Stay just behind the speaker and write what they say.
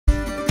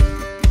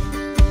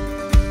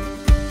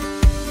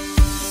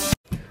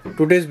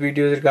Today's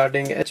video is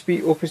regarding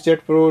HP OfficeJet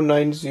Pro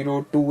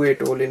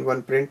 9028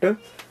 all-in-one printer.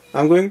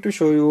 I'm going to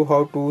show you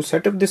how to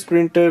set up this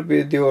printer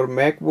with your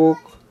MacBook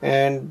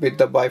and with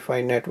the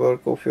Wi-Fi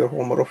network of your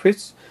home or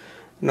office.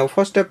 Now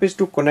first step is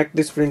to connect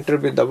this printer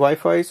with the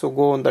Wi-Fi. So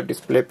go on the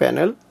display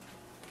panel,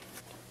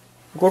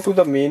 go to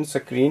the main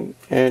screen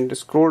and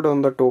scroll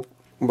down the top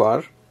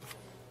bar.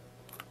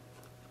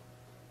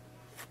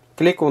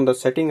 Click on the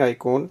setting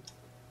icon.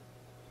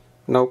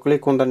 Now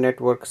click on the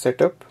network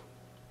setup.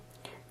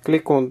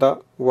 Click on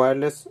the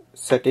wireless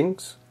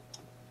settings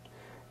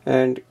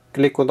and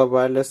click on the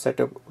wireless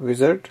setup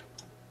wizard.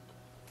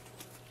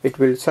 It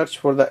will search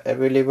for the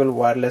available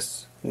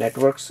wireless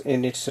networks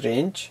in its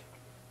range.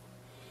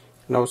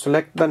 Now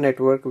select the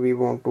network we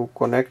want to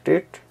connect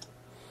it.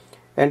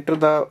 Enter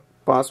the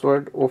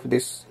password of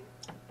this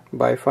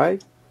Wi-Fi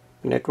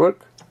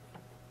network,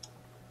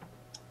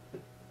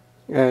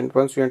 and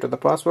once you enter the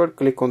password,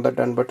 click on the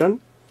done button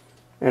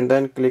and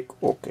then click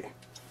OK.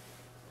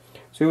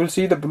 So you will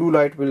see the blue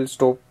light will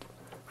stop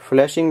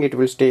flashing, it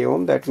will stay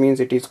on. That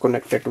means it is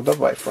connected to the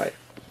Wi-Fi.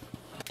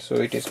 So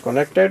it is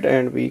connected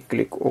and we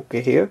click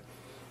OK here.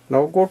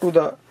 Now go to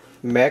the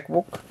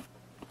MacBook.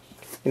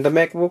 In the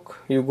MacBook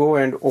you go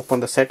and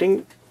open the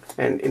setting,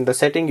 and in the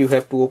setting you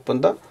have to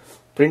open the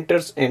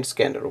printers and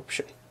scanner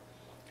option.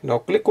 Now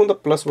click on the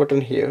plus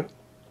button here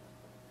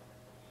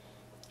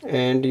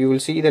and you will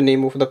see the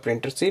name of the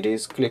printer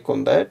series. Click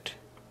on that.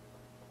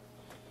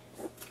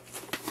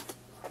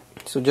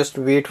 So just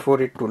wait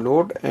for it to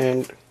load,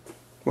 and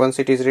once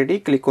it is ready,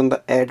 click on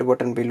the add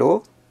button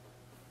below.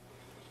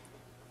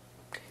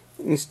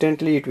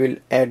 Instantly it will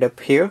add up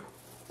here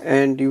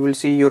and you will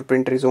see your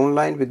printer is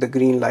online with the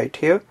green light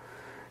here,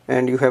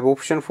 and you have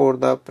option for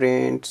the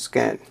print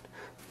scan.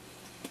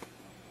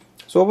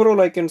 So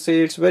overall I can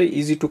say it's very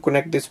easy to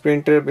connect this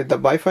printer with the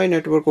Wi-Fi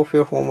network of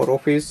your home or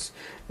office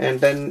and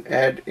then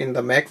add in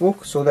the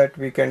MacBook so that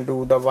we can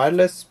do the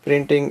wireless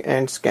printing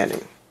and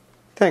scanning.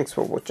 Thanks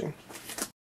for watching.